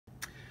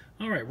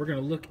All right, we're going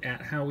to look at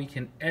how we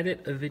can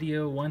edit a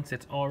video once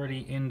it's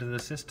already into the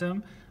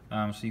system.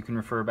 So you can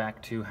refer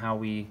back to how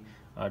we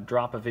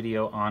drop a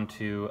video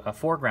onto a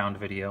foreground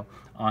video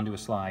onto a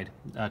slide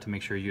to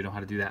make sure you know how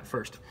to do that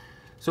first.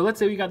 So let's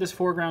say we got this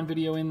foreground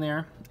video in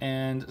there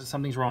and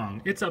something's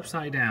wrong. It's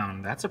upside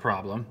down. That's a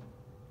problem.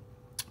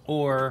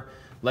 Or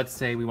let's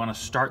say we want to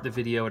start the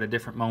video at a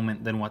different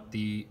moment than what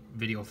the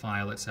video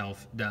file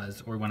itself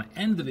does, or we want to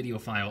end the video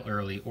file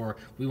early, or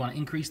we want to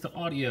increase the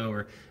audio,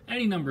 or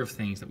any number of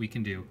things that we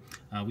can do.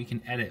 We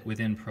can edit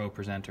within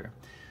ProPresenter.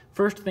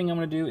 First thing I'm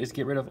going to do is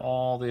get rid of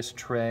all this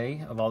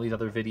tray of all these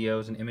other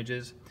videos and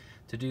images.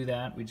 To do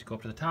that, we just go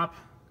up to the top,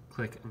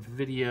 click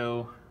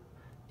Video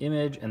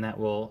Image, and that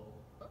will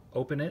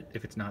open it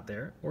if it's not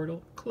there, or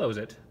it'll close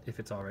it if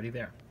it's already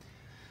there.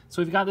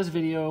 So we've got this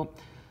video.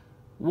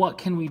 What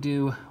can we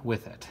do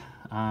with it?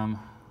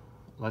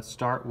 Let's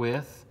start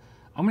with,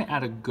 I'm going to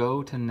add a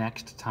go to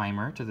next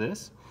timer to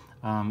this.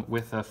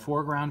 With a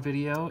foreground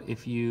video,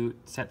 if you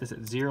set this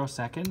at 0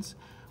 seconds,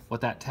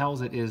 what that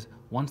tells it is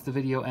once the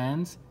video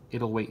ends,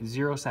 it'll wait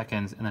 0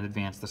 seconds and then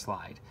advance the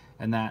slide.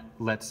 And that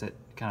lets it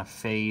kind of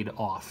fade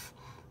off.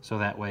 So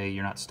that way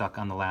you're not stuck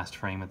on the last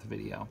frame of the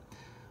video.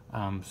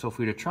 So if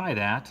we were to try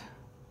that,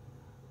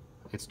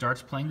 it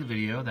starts playing the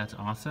video. That's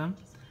awesome.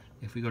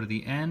 If we go to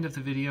the end of the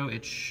video,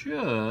 it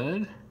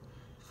should,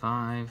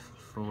 5,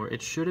 4,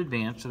 it should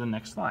advance to the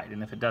next slide.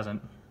 And if it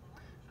doesn't,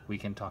 we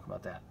can talk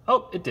about that.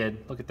 Oh, it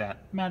did. Look at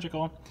that.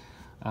 Magical.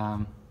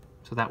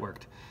 So that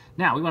worked.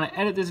 Now, we want to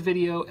edit this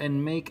video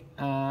and make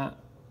the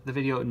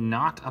video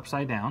not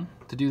upside down.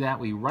 To do that,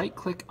 we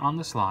right-click on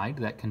the slide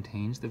that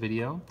contains the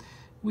video.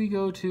 We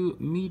go to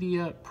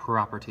Media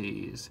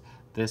Properties.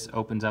 This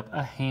opens up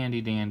a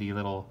handy-dandy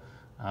little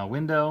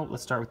window.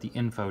 Let's start with the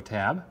Info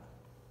tab.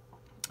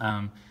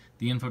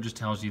 The info just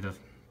tells you the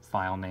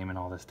file name and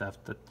all this stuff.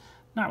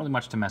 Not really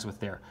much to mess with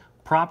there.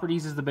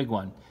 Properties is the big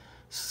one.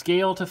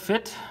 Scale to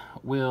fit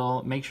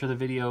will make sure the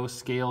video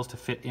scales to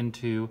fit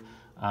into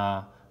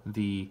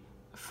the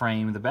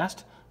frame the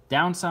best.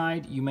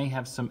 Downside, you may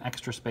have some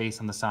extra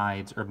space on the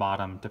sides or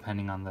bottom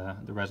depending on the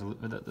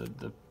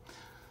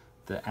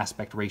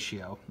aspect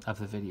ratio of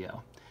the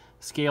video.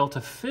 Scale to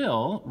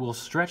fill will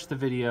stretch the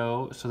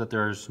video so that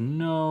there's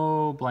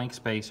no blank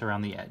space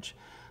around the edge.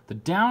 The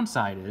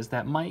downside is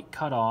that might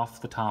cut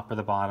off the top or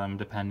the bottom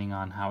depending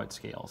on how it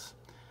scales.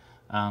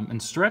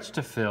 And stretch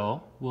to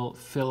fill will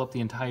fill up the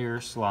entire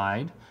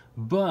slide,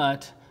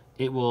 but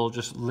it will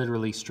just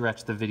literally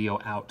stretch the video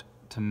out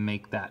to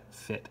make that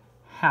fit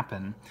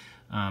happen.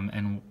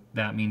 And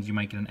that means you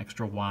might get an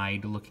extra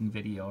wide looking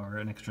video or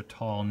an extra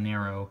tall,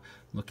 narrow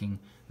looking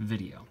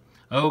video.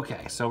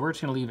 Okay, so we're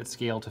just gonna leave it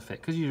scale to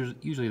fit because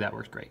usually that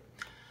works great.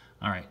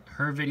 All right,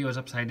 her video is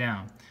upside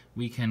down.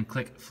 We can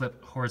click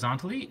flip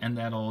horizontally and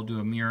that'll do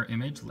a mirror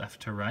image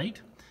left to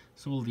right.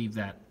 So we'll leave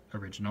that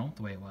original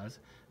the way it was.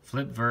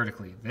 Flip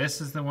vertically.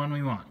 This is the one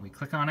we want. We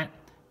click on it.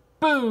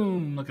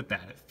 Boom! Look at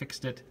that. It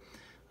fixed it.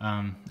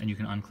 And you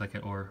can unclick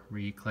it or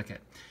re-click it.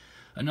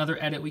 Another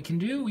edit we can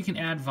do, we can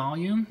add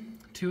volume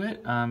to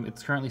it.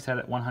 It's currently set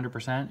at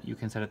 100%. You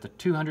can set it to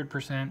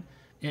 200%.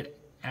 It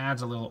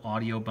adds a little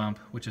audio bump,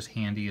 which is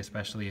handy,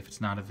 especially if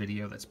it's not a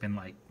video that's been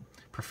like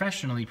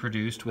professionally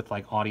produced with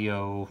like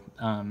audio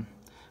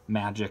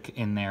magic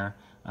in there.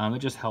 It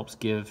just helps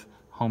give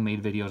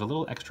homemade videos a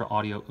little extra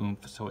audio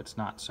oomph so it's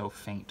not so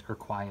faint or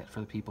quiet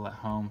for the people at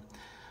home.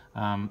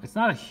 It's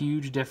not a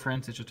huge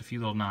difference, it's just a few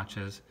little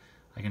notches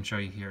I can show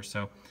you here.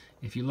 So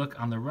if you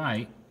look on the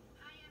right,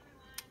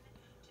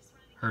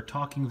 her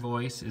talking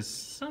voice is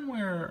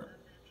somewhere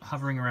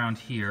hovering around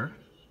here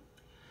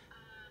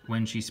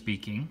when she's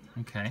speaking.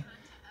 Okay.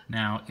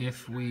 Now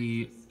if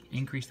we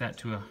increase that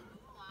to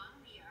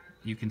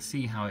you can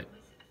see how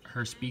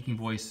her speaking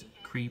voice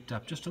creeped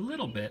up just a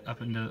little bit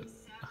up into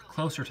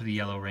closer to the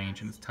yellow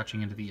range, and it's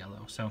touching into the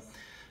yellow. So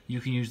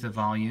you can use the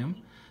volume.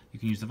 You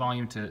can use the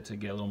volume to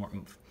get a little more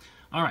oomph.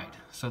 All right,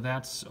 so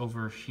that's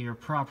over here,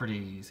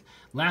 properties.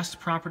 Last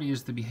property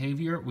is the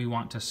behavior. We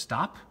want to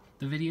stop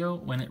the video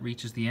when it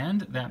reaches the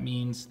end. That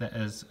means that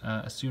as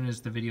soon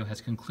as the video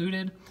has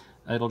concluded,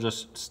 it'll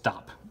just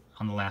stop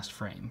on the last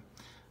frame.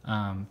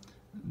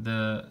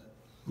 The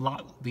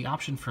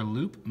option for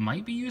loop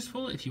might be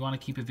useful if you want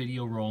to keep a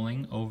video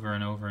rolling over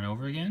and over and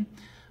over again,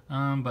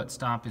 but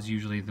stop is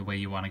usually the way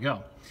you want to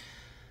go.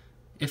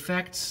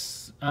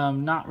 Effects,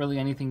 not really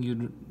anything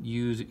you'd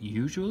use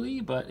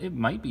usually, but it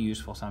might be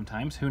useful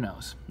sometimes, who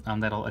knows.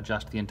 That'll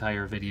adjust the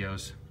entire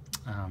video's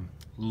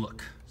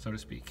look, so to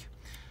speak.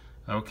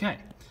 Okay,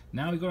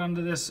 now we go down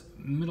to this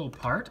middle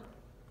part.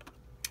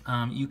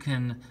 We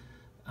can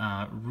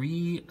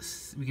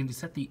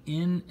set the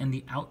in and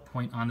the out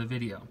point on the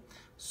video.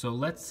 So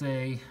let's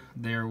say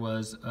there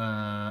was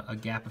a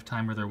gap of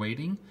time where they're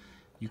waiting.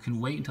 You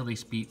can wait until they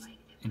start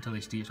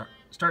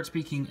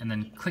speaking, and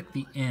then click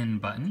the in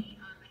button.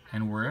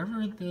 And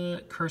wherever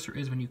the cursor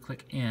is when you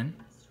click in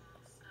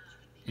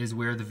is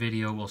where the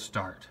video will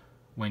start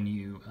when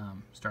you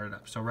start it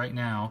up. So right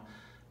now,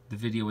 the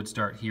video would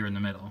start here in the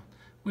middle,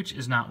 which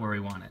is not where we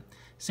want it.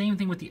 Same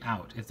thing with the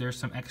out. If there's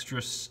some extra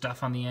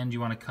stuff on the end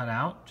you want to cut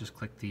out, just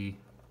click the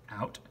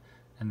out,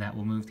 and that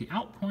will move the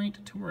out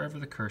point to wherever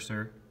the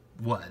cursor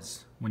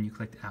was when you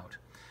clicked out.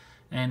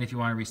 And if you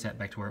want to reset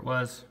back to where it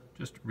was,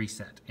 just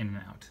reset in and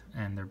out,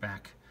 and they're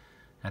back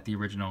at the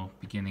original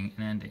beginning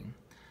and ending.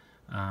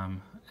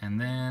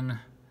 And then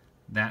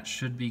that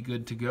should be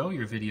good to go.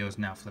 Your video is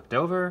now flipped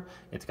over.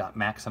 It's got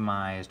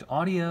maximized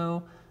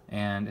audio,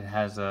 and it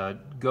has a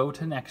go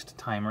to next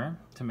timer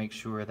to make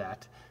sure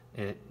that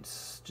it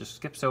just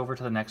skips over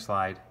to the next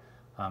slide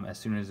as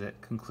soon as it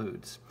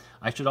concludes.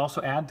 I should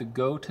also add the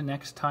go to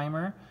next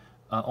timer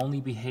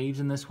only behaves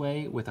in this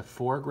way with a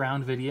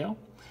foreground video.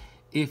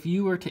 If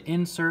you were to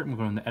insert, I'm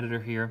going to the editor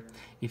here,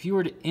 if you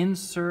were to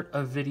insert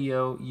a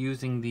video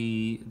using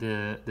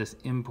this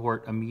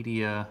import a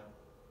media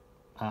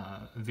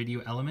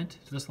video element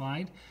to the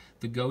slide,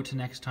 the go to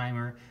next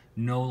timer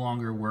no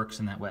longer works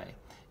in that way.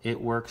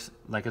 It works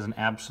like as an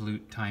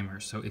absolute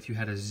timer. So if you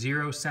had a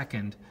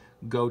 0-second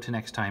go to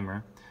next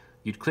timer,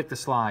 you'd click the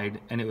slide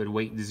and it would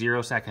wait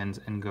 0 seconds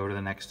and go to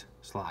the next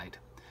slide.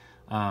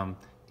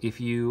 If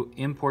you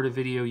import a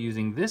video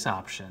using this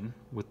option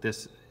with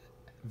this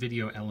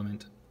video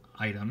element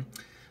item,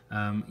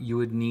 you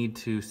would need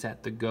to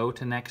set the go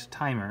to next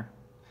timer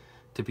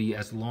to be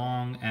as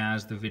long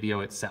as the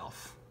video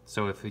itself.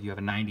 So if you have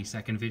a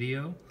 90-second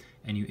video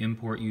and you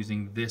import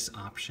using this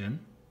option,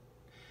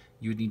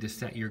 you would need to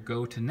set your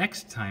go to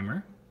next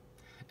timer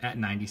at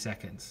 90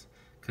 seconds,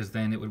 because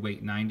then it would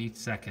wait 90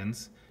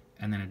 seconds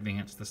and then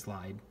advance the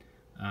slide,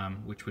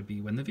 which would be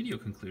when the video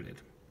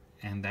concluded.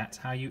 And that's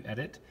how you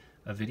edit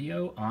a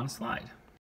video on slide.